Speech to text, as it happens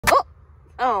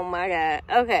Oh my God.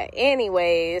 Okay.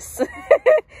 Anyways,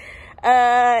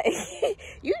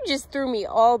 you just threw me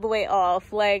all the way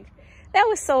off. Like, that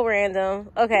was so random.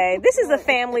 Okay. This is a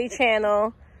family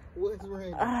channel. What's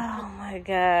random? Oh my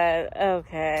God.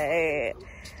 Okay.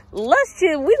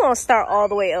 We're gonna start all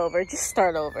the way over. Just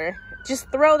start over.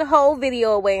 Just throw the whole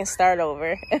video away and start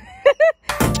over.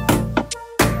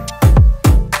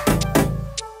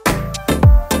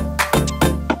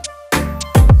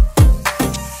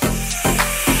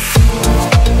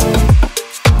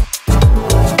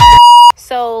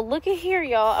 So look at here,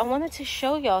 y'all. I wanted to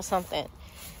show y'all something.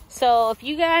 So if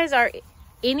you guys are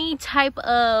any type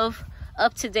of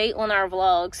up to date on our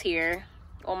vlogs here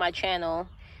on my channel,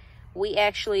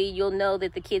 you'll know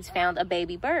that the kids found a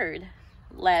baby bird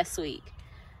last week.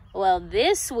 Well,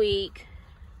 this week,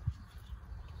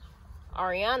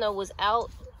 Arianna was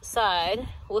outside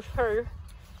with her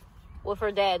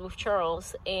dad, with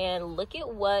Charles, and look at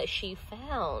what she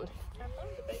found.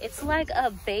 It's like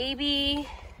a baby.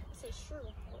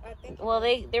 Well,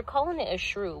 they're calling it a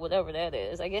shrew, whatever that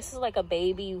is. I guess it's like a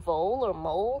baby vole or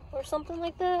mole or something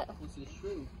like that. It's a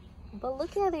shrew. But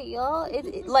look at it, y'all.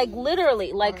 It like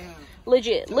literally, like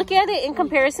legit. Look at it in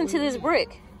comparison to this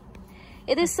brick.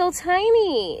 It is so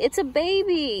tiny. It's a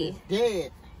baby. It's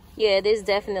dead. Yeah, it is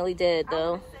definitely dead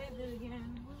though.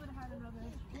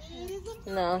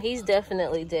 No, he's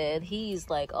definitely dead. He's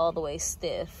like all the way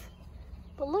stiff.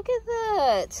 But look at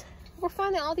that. We're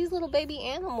finding all these little baby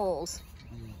animals.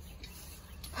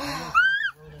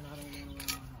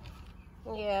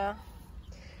 Yeah.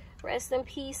 Rest in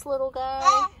peace, little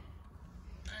guy.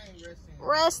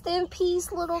 Rest in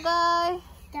peace, little guy.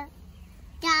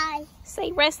 Die.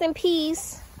 Say rest in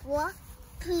peace. What?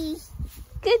 Peace.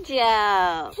 Good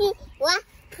job. What?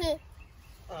 Peace.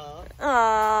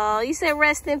 Oh, you said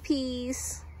rest in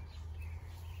peace.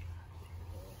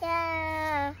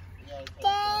 Yeah.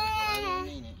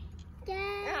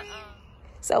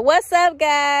 So what's up,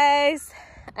 guys?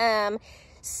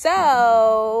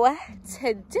 So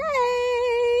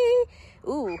today,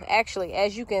 actually,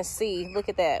 as you can see, look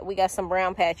at that. We got some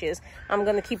brown patches. I'm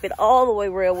going to keep it all the way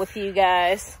real with you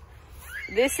guys.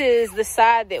 This is the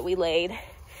side that we laid,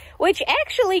 which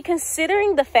actually,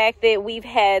 considering the fact that we've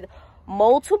had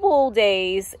multiple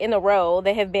days in a row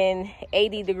that have been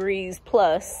 80 degrees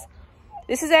plus,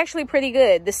 this is actually pretty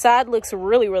good. The side looks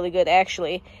really, really good,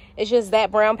 actually. It's just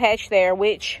that brown patch there,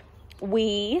 which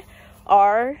we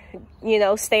are, you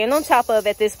know, staying on top of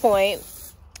at this point,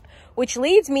 which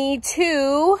leads me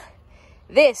to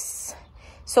this.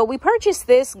 So we purchased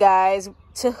this, guys,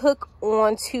 to hook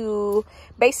onto,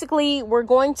 basically we're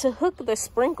going to hook the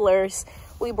sprinklers.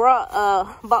 We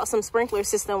bought some sprinkler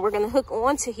system. We're going to hook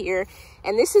onto here,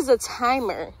 and this is a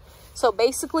timer. So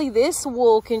basically this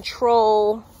will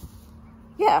control,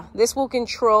 this will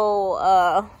control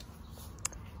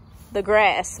the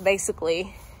grass,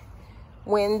 basically,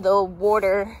 when the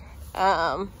water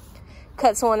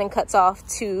cuts on and cuts off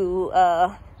to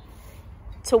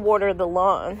water the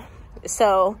lawn.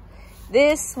 So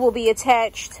this will be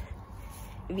attached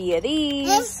via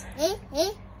these.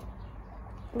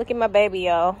 Look at my baby,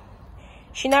 y'all.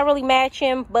 She not really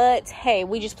matching, but hey,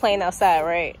 we just playing outside,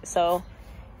 right? So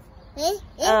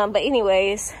but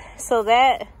anyways, so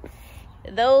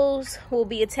those will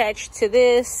be attached to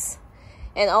this,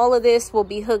 and all of this will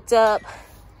be hooked up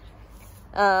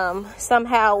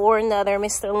somehow or another.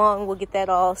 Mr. Long will get that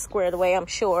all squared away, I'm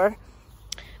sure.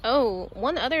 Oh,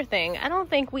 one other thing, I don't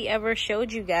think we ever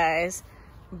showed you guys,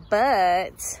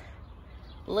 but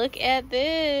look at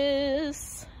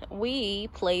this. We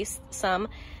placed some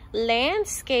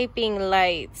landscaping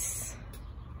lights.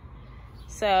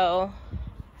 So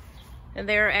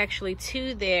there are actually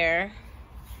 2 there,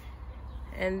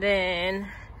 and then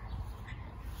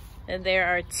there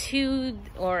are 2,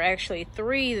 or actually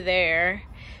 3 there.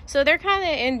 So they're kind of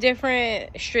in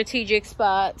different strategic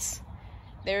spots.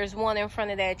 There's one in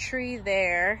front of that tree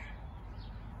there.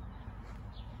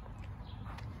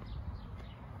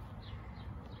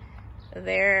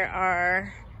 There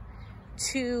are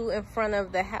 2 in front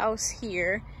of the house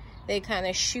here. They kind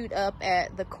of shoot up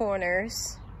at the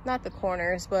corners. Not the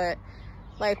corners, but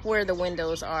like where the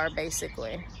windows are,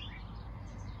 basically.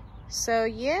 So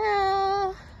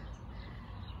yeah.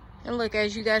 And look,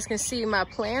 as you guys can see, my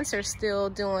plants are still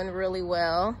doing really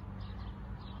well.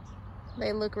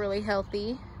 They look really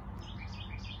healthy.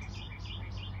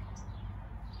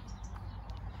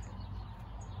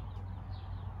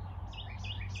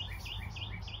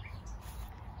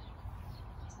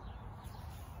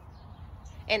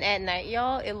 And at night,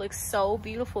 y'all, it looks so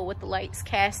beautiful with the lights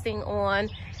casting on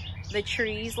the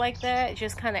trees like that,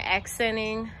 just kind of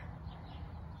accenting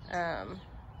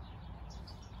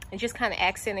and just kind of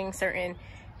accenting certain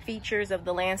features of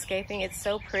the landscaping. It's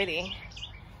so pretty.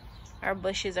 Our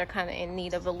bushes are kind of in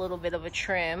need of a little bit of a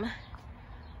trim,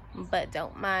 but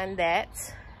don't mind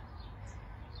that.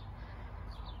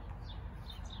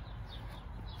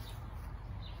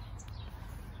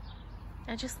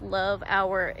 I just love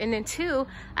our, and then too,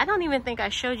 I don't even think I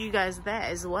showed you guys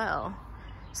that as well.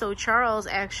 So Charles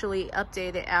actually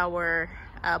updated our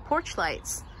porch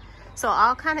lights. So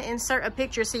I'll kind of insert a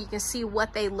picture so you can see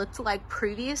what they looked like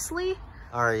previously.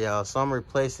 All right, y'all, so I'm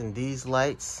replacing these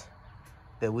lights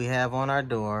that we have on our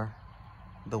door.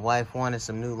 The wife wanted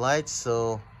some new lights,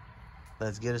 so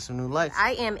let's get her some new lights.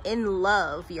 I am in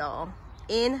love, y'all.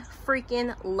 In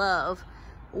freaking love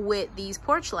with these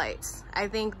porch lights. I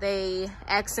think they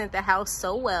accent the house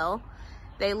so well.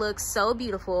 They look so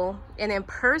beautiful, and in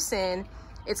person,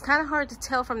 it's kind of hard to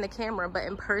tell from the camera, but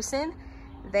in person,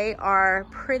 they are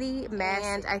pretty massive.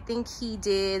 And I think he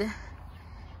did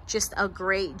just a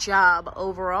great job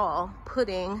overall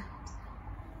putting,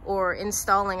 or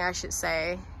installing, I should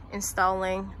say,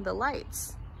 installing the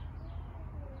lights.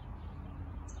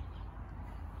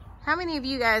 How many of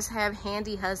you guys have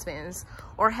handy husbands,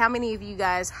 or how many of you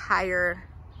guys hire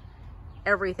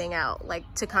everything out, like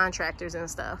to contractors and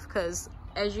stuff? Because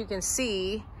as you can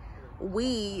see,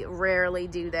 we rarely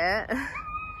do that.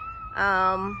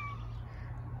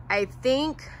 I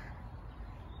think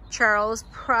Charles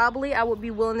probably, I would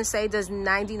be willing to say, does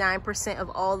 99% of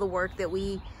all the work that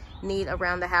we need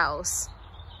around the house.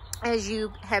 As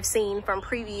you have seen from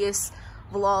previous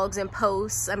vlogs and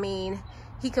posts, I mean,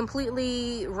 he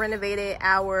completely renovated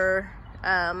our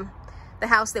the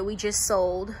house that we just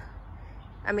sold.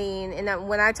 I mean, and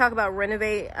when I talk about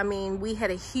renovate, I mean, we had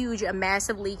a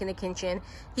massive leak in the kitchen.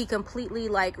 He completely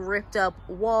like ripped up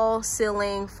wall,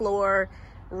 ceiling, floor,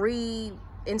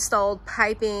 reinstalled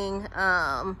piping,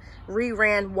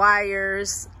 reran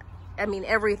wires. I mean,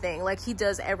 everything. Like, he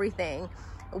does everything.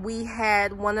 We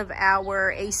had one of our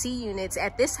AC units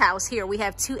at this house here. We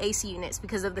have 2 AC units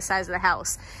because of the size of the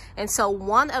house. And so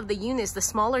one of the units, the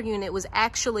smaller unit, was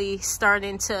actually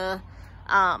starting to,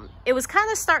 it was kind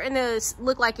of starting to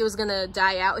look like it was going to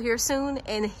die out here soon.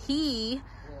 And he,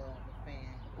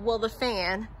 the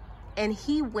fan, and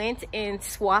he went and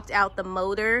swapped out the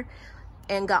motor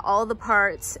and got all the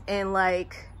parts and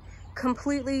like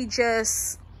completely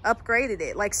just upgraded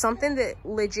it. Like something that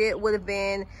legit would have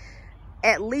been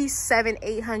at least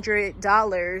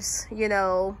 $700-800, you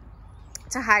know,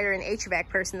 to hire an HVAC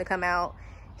person to come out,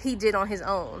 he did on his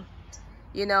own,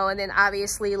 you know. And then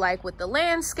obviously, like with the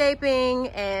landscaping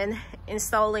and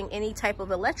installing any type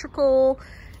of electrical,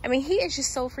 I mean, he is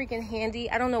just so freaking handy.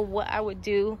 I don't know what I would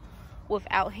do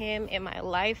without him in my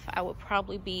life. I would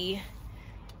probably be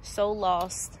so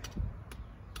lost.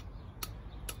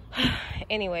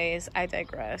 Anyways, I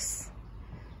digress.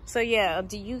 So yeah,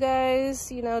 do you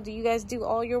guys, you know, do you guys do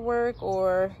all your work,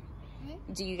 or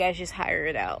do you guys just hire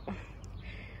it out?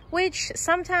 Which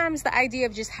sometimes the idea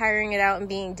of just hiring it out and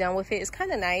being done with it is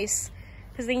kind of nice,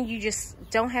 because then you just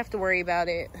don't have to worry about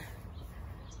it.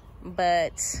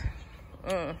 But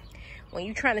when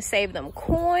you're trying to save them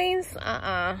coins,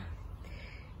 I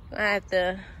have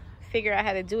to figure out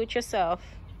how to do it yourself.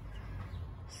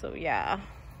 So yeah.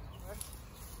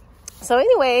 So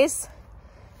anyways,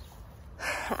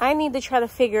 I need to try to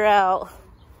figure out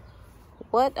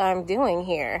what I'm doing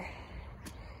here.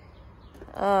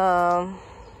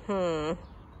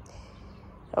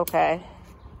 Okay.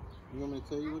 You want me to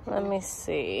tell you what Let me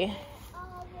see.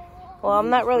 Well, I'm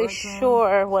not really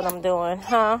sure what I'm doing,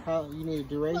 huh? You need a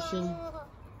duration?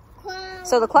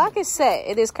 So the clock is set.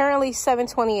 It is currently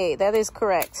 7:28. That is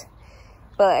correct.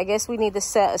 But I guess we need to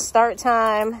set a start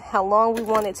time, how long we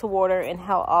want it to water, and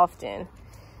how often.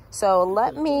 So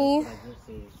let me...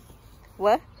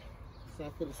 What? So I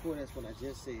could have sworn that's what I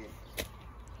just said.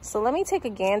 So let me take a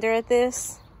gander at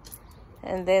this,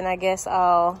 and then I guess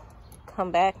I'll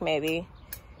come back maybe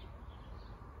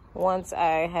once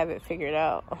I have it figured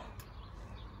out.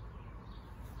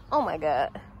 Oh my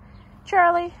God.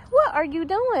 Charlie, what are you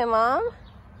doing, Mom?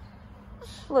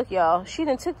 Look, y'all, she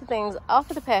done took the things off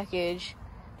of the package,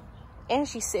 and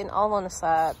she's sitting all on the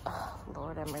side. Oh,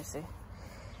 Lord have mercy.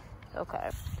 Okay.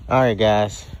 All right,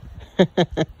 guys.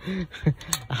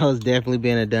 I was definitely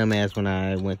being a dumbass when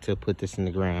I went to put this in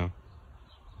the ground.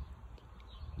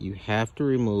 You have to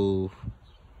remove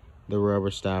the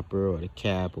rubber stopper or the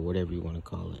cap or whatever you want to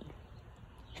call it.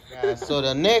 Guys, so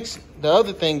the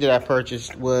other thing that I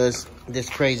purchased was this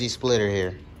crazy splitter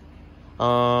here.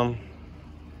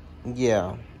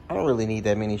 Yeah, I don't really need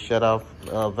that many shutoff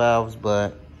valves,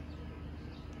 but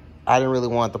I didn't really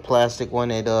want the plastic one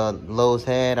that Lowe's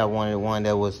had. I wanted one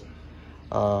that was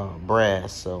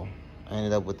brass, so I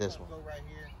ended up with this one. Go right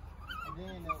here, and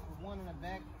then the one on the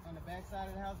back side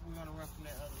of the house, we're gonna run from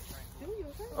that other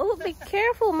sprinkler. Oh, be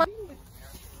careful, Mom. And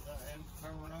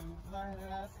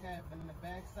on the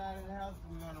back side of the house,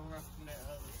 we're gonna run from that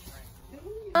other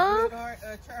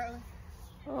sprinkler. Charlie?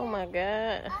 Oh my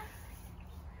God.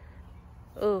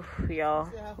 Oof, y'all.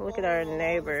 Look at our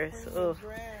neighbors. Oof.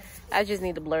 I just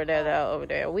need to blur that out over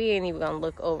there. We ain't even gonna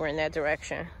look over in that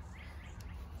direction,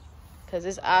 because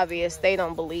it's obvious they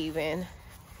don't believe in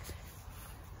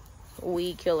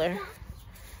weed killer.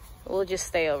 We'll just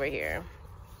stay over here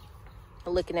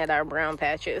looking at our brown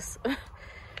patches.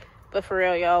 But for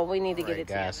real, y'all, we need to get it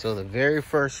together. So the very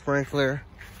first sprinkler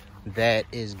that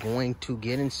is going to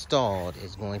get installed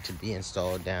is going to be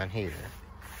installed down here.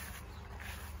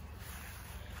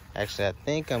 Actually, I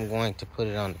think I'm going to put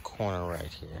it on the corner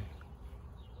right here.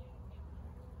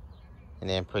 And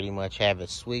then pretty much have it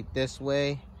sweep this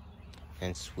way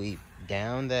and sweep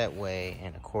down that way.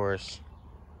 And of course,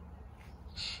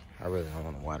 I really don't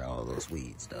want to water all those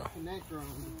weeds though.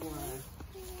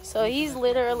 So he's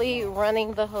literally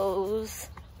running the hose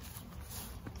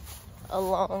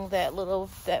along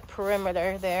that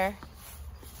perimeter there.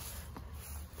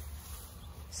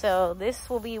 So this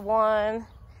will be one.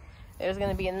 There's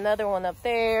going to be another one up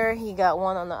there. He got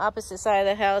one on the opposite side of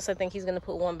the house. I think he's going to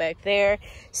put one back there.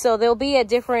 So they'll be at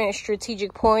different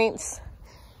strategic points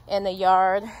in the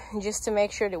yard, just to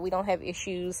make sure that we don't have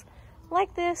issues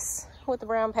like this with the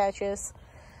brown patches.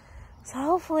 So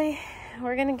hopefully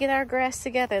we're going to get our grass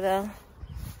together though,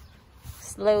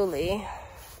 slowly.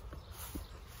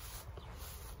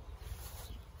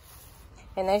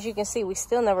 And as you can see, we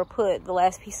still never put the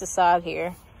last piece of sod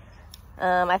here.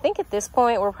 I think at this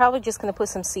point, we're probably just going to put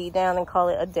some seed down and call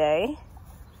it a day,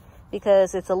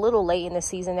 because it's a little late in the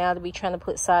season now to be trying to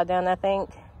put sod down. I think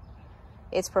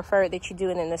it's preferred that you do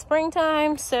it in the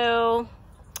springtime. So,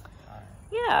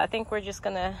 yeah, I think we're just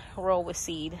going to roll with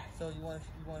seed. So you want to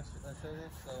show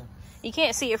this? So you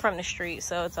can't see it from the street,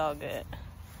 so it's all good.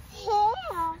 So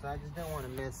I just don't want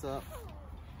to mess up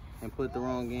and put the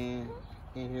wrong end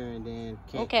in here and then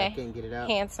I can't get it out.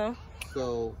 Handsome.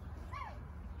 So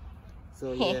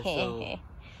yeah, so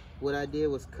what I did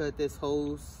was cut this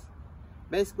hose.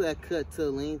 Basically, I cut to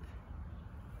length.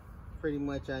 Pretty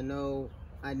much, I know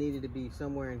I needed to be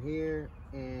somewhere in here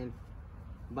and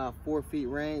about 4 feet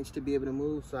range to be able to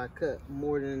move. So I cut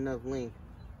more than enough length.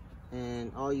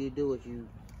 And all you do is you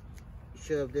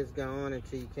shove this guy on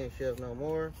until you can't shove no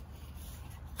more.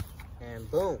 And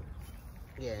boom.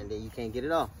 Yeah, and then you can't get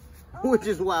it off. Which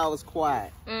is why I was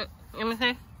quiet. Let me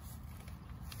see.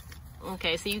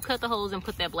 Okay, so you cut the hose and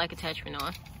put that black attachment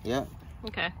on. Yep.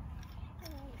 Okay.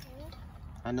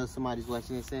 I know somebody's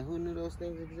watching and saying, who knew those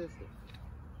things existed?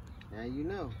 Now you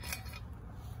know.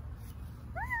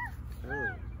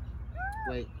 Oh.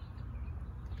 Wait.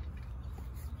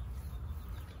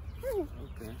 Okay.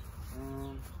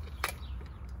 Yeah.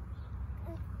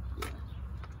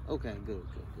 Okay, good.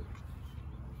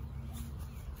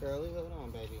 Charlie, hold on,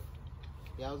 baby.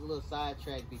 Yeah, I was a little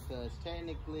sidetracked because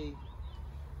technically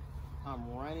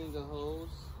I'm running the hose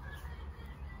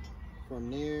from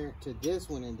there to this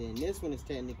one, and then this one is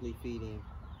technically feeding.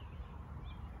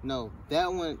 No,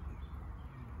 that one,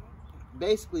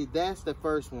 basically that's the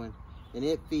first one, and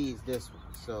it feeds this one.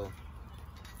 So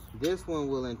this one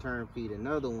will in turn feed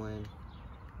another one,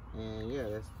 and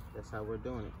yeah, that's how we're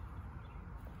doing it.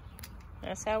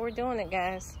 That's how we're doing it,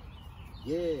 guys.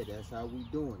 Yeah, that's how we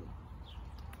doing it.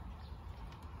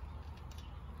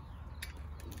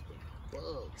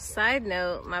 Side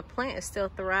note, my plant is still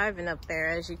thriving up there,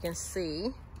 as you can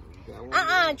see.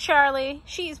 Charlie,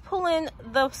 she's pulling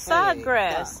the sod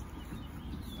grass. Stop.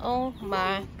 Oh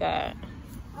my God.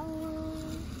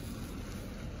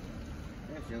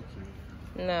 That's your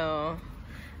kid. No,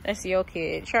 that's your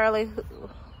kid. Charlie,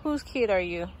 whose kid are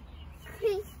you?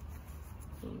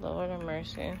 Lord have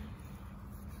mercy.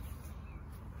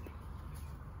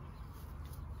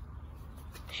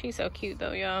 She's so cute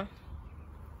though, y'all.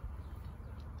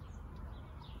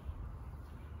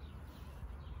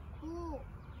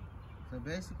 So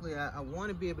basically, I want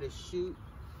to be able to shoot,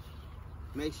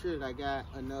 make sure that I got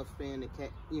enough span to,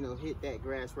 hit that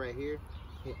grass right here,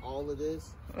 hit all of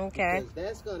this. Okay. Because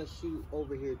that's going to shoot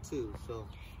over here too. So.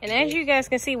 And as you guys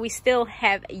can see, we still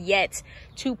have yet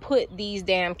to put these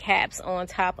damn caps on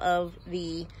top of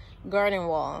the garden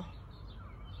wall,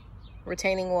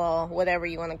 retaining wall, whatever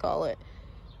you want to call it.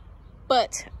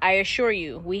 But I assure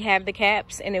you, we have the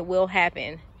caps, and it will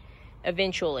happen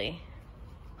eventually,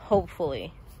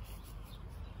 hopefully.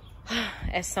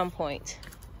 At some point,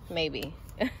 maybe.